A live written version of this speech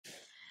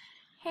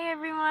Hey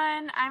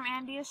everyone, I'm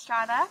Andy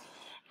Estrada,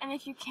 and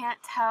if you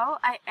can't tell,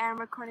 I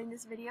am recording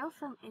this video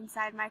from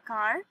inside my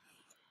car,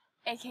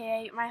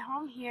 aka my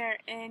home here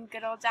in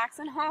good old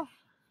Jackson Hole.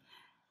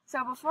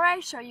 So before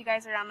I show you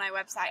guys around my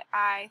website,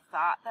 I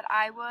thought that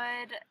I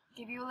would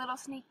give you a little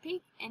sneak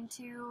peek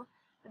into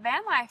the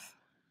van life.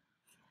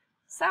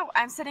 So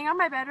I'm sitting on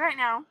my bed right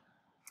now.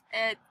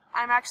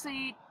 I'm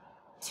actually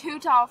too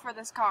tall for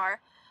this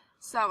car,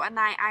 so at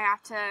night I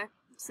have to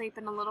sleep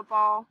in a little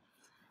ball,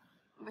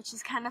 which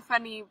is kind of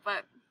funny,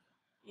 but,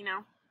 you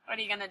know, what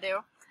are you gonna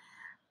do?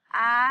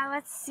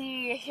 Let's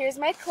see, here's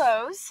my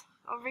clothes,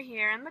 over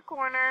here in the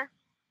corner.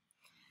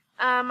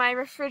 My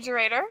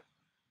refrigerator,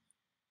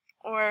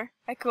 or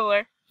a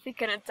cooler, if you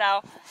couldn't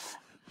tell.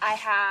 I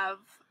have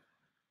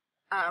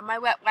my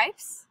wet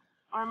wipes,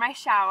 or my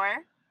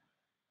shower.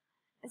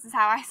 This is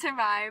how I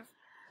survive.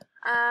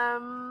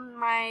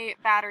 My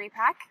battery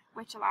pack,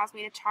 which allows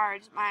me to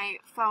charge my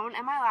phone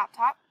and my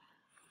laptop.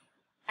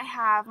 I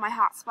have my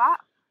hotspot,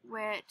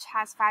 which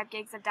has 5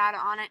 gigs of data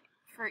on it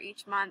for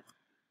each month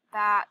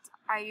that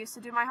I use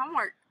to do my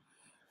homework.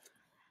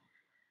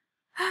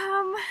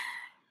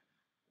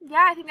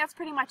 Yeah, I think that's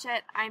pretty much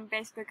it. I'm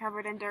basically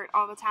covered in dirt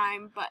all the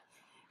time, but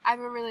I have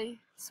a really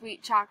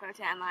sweet chocolate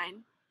tan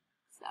line.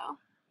 So,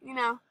 you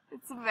know,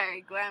 it's a very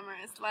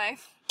glamorous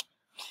life.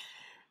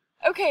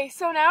 Okay,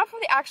 so now for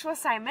the actual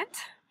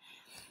assignment.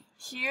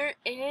 Here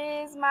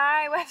is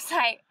my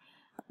website.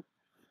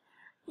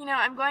 You know,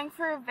 I'm going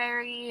for a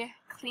very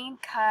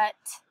clean-cut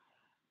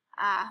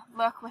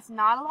look with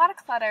not a lot of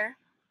clutter.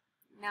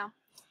 No.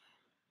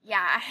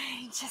 Yeah,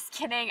 just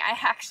kidding. I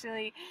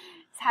actually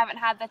haven't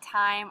had the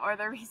time or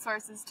the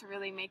resources to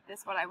really make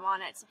this what I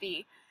want it to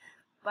be.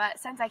 But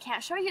since I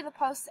can't show you the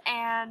posts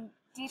and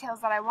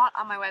details that I want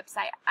on my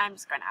website, I'm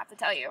just going to have to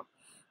tell you.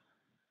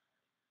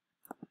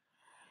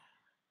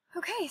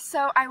 Okay,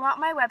 so I want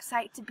my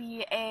website to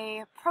be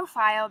a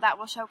profile that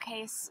will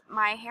showcase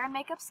my hair and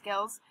makeup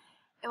skills.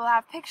 It will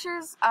have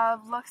pictures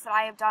of looks that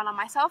I have done on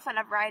myself and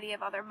a variety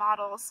of other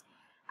models,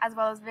 as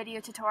well as video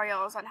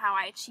tutorials on how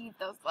I achieve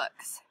those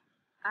looks.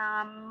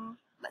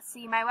 Let's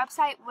see, my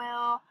website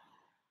will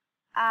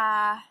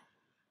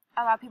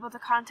allow people to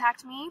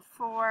contact me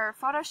for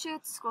photo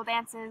shoots, school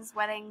dances,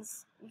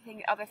 weddings,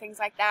 other things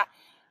like that.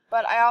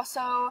 But I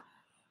also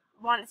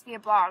want it to be a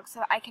blog so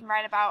that I can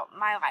write about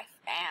my life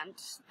and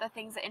the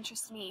things that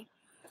interest me.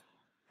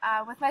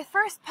 With my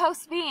first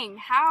post being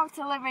how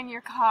to live in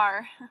your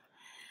car,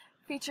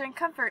 featuring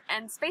comfort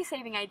and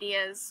space-saving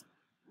ideas,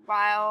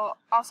 while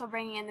also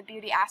bringing in the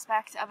beauty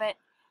aspect of it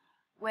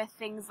with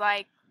things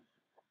like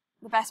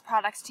the best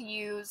products to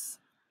use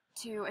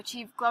to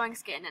achieve glowing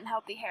skin and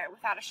healthy hair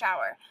without a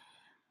shower.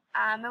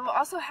 It will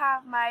also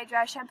have my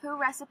dry shampoo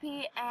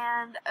recipe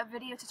and a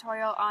video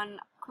tutorial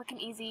on quick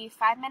and easy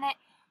 5-minute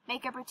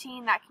makeup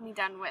routine that can be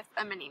done with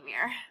a mini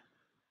mirror.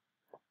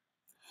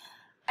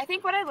 I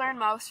think what I learned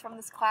most from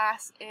this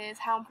class is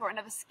how important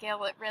of a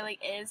skill it really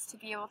is to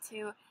be able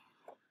to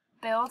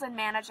build and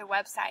manage a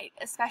website,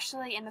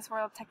 especially in this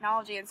world of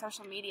technology and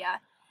social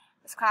media.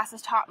 This class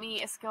has taught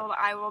me a skill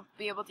that I will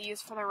be able to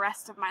use for the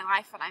rest of my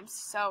life, and I'm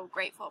so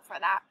grateful for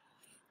that.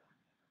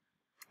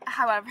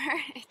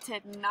 However, it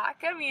did not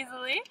come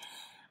easily.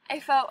 I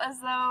felt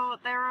as though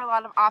there were a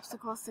lot of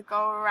obstacles to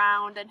go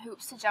around and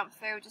hoops to jump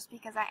through just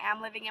because I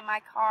am living in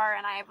my car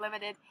and I have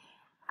limited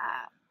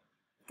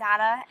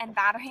data and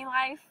battery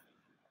life.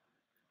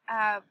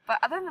 But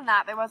other than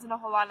that, there wasn't a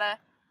whole lot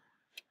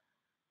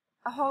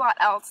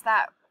else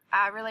that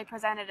really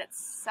presented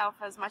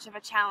itself as much of a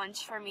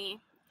challenge for me.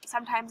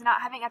 Sometimes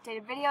not having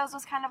updated videos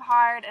was kind of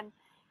hard, and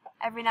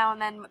every now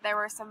and then there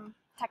were some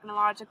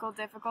technological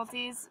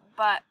difficulties,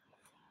 but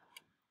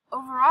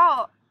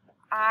overall,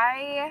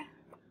 I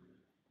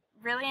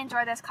really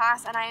enjoyed this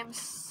class, and I am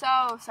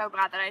so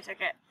glad that I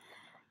took it.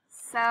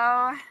 So,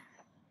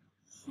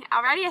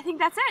 alrighty, I think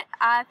that's it.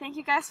 Thank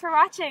you guys for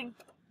watching.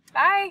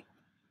 Bye!